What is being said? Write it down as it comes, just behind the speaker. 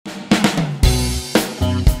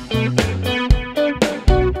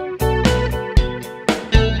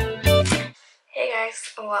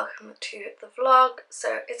welcome to the vlog.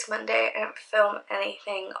 So it's Monday. I didn't film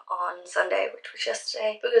anything on Sunday, which was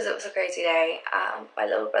yesterday, because it was a crazy day. My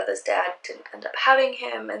little brother's dad didn't end up having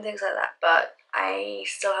him and things like that, but I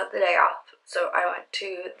still had the day off, so I went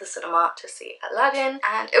to the cinema to see Aladdin,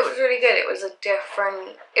 and it was really good. It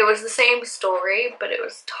was the same story, but it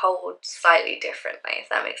was told slightly differently, if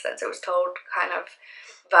that makes sense. It was told kind of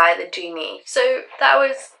via the genie, so that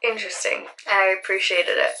was interesting. I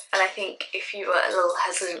appreciated it, and I think if you were a little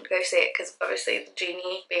hesitant to go see it, because obviously the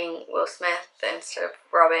genie being Will Smith instead of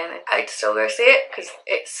Robin, I'd still go see it because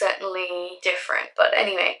it's certainly different. But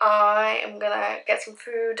anyway, I am gonna get some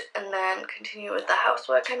food and then continue with the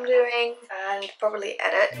housework I'm doing and probably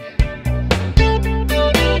edit.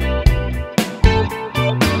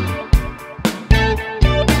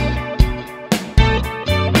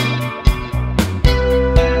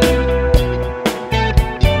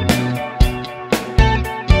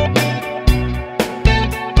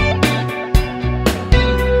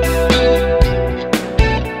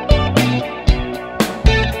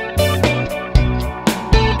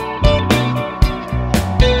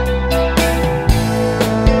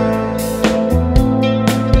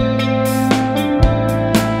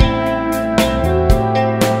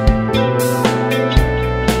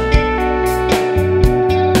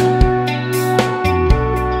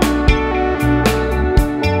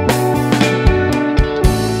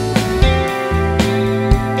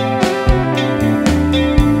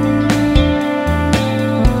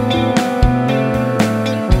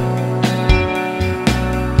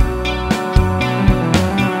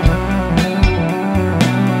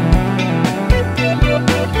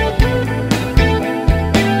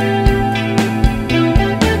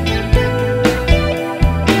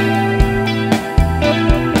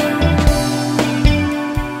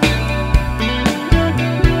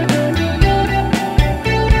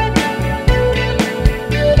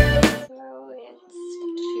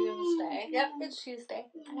 It's Tuesday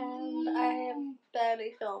and I have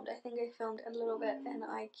barely filmed. I think I filmed a little bit in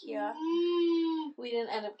IKEA. We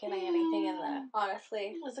didn't end up getting anything in there,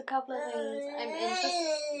 honestly. There's a couple of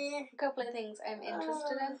things I'm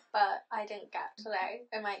interested in, but I didn't get today.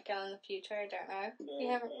 I might get in the future, I don't know.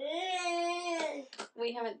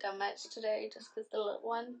 We haven't done much today just because the little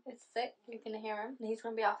one is sick. You can hear him. And he's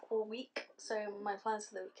going to be off all week, so my plans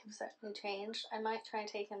for the week have certainly changed. I might try and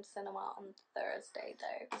take him to cinema on Thursday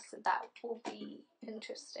though, so that will be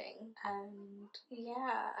interesting. And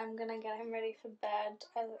yeah, I'm gonna get him ready for bed.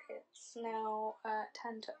 It's now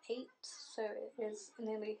 10 to 8, so it is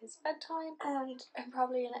nearly his bedtime, and I'm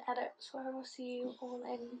probably gonna edit, so I will see you all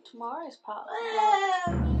in tomorrow's part of the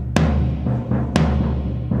vlog.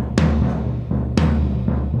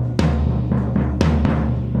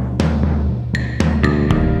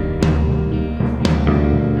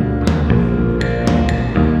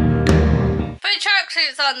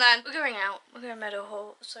 Tracksuits on then. We're going out. We're going to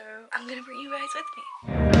Meadowhall, so I'm gonna bring you guys with me.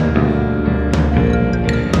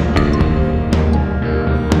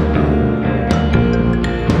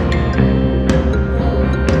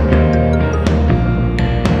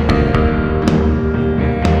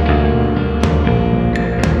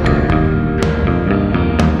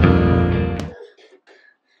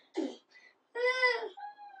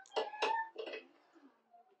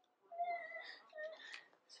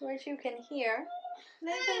 So as you can hear,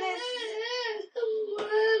 Nathan is...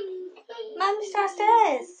 Mum's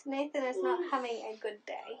downstairs! Nathan is not having a good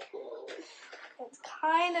day. It's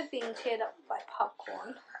kind of being cheered up by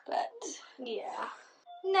popcorn, but yeah.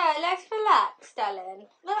 No, let's relax, darling.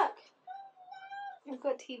 Look! We've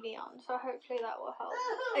got TV on, so hopefully that will help.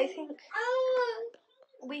 I think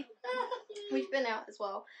we've been out as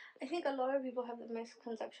well. I think a lot of people have the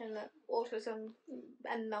misconception that autism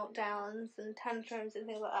and meltdowns and tantrums and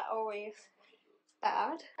things like that are always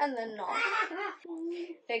bad, and they're not.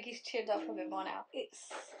 Like, he's cheered up a bit more now.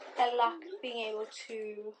 It's a lack of being able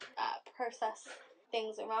to process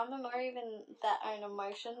things around them, or even their own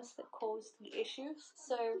emotions, that cause the issues.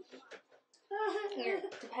 So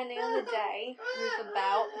depending on the day, who's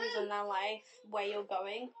about, who's in their life, where you're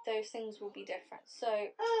going, those things will be different. So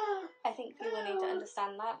I think people need to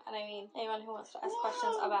understand that. And I mean, anyone who wants to ask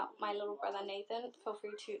questions about my little brother Nathan, feel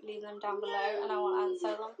free to leave them down below and I will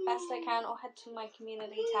answer them best I can, or head to my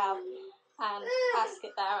community tab and ask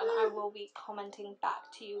it there, and I will be commenting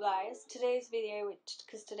back to you guys. Today's video,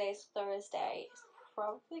 because today's Thursday, is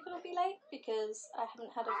probably going to be late because I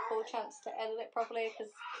haven't had a full chance to edit it properly,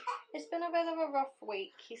 because it's been a bit of a rough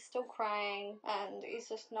week. He's still crying and he's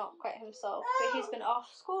just not quite himself, but he's been off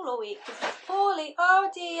school all week because he's poorly. Oh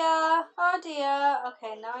dear, oh dear.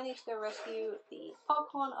 Okay, now I need to go rescue the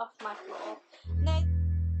popcorn off my floor.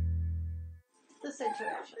 the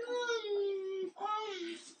situation.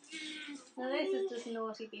 Now this is just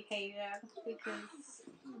naughty behaviour because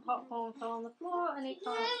the popcorn fell on the floor and he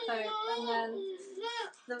can't cope, and then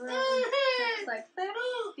the room looks like this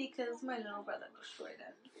because my little brother destroyed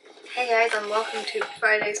it. Hey guys, and welcome to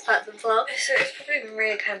Friday's part of the vlog. So it's probably been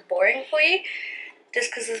really kind of boring for you, just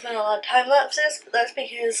because there's been a lot of time lapses, but that's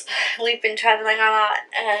because we've been travelling a lot,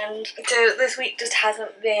 and so this week just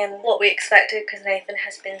hasn't been what we expected because Nathan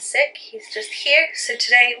has been sick. He's just here. So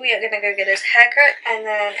today we are going to go get his haircut, and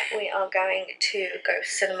then we are going to go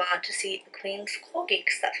cinema to see The Queen's Corgi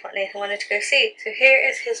because that's what Nathan wanted to go see. So here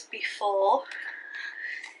is his before.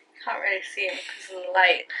 Can't really see him because of the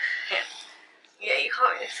light. Yeah, you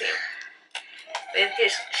can't really see him. With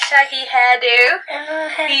his shaggy hairdo.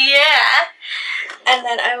 Yeah. And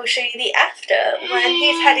then I will show you the after when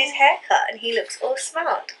he's had his haircut and he looks all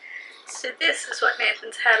smart. So this is what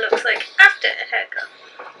Nathan's hair looks like after a haircut.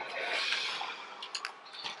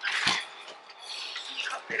 You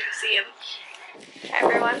can't really see him. Hi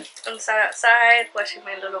everyone, I'm sat outside watching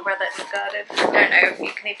my little brother in the garden. I don't know if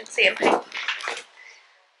you can even see him.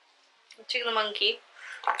 Watching the monkey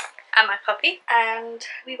and my puppy, and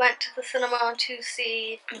we went to the cinema to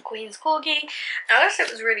see Queen's Corgi. And honestly,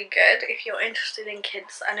 it was really good. If you're interested in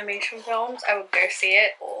kids animation films, I would go see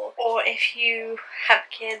it, or if you have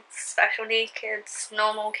kids, special need kids,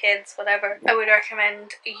 normal kids, whatever, I would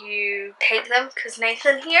recommend you take them because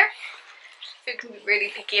Nathan here, who can be really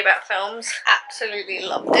picky about films, absolutely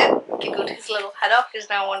loved it. Giggled his little head off. He's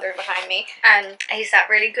now wandering behind me, and he sat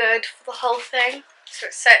really good for the whole thing, so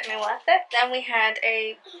it's certainly worth it. Then we had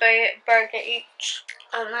a burger each,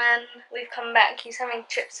 and then we've come back. He's having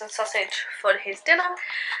chips and sausage for his dinner,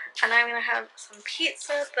 and I'm gonna have some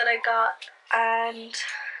pizza that I got. And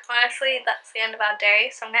honestly, that's the end of our day,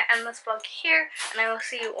 so I'm gonna end this vlog here, and I will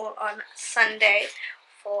see you all on Sunday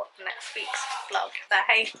for next week's vlog.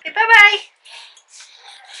 Bye. Bye bye.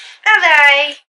 Bye bye.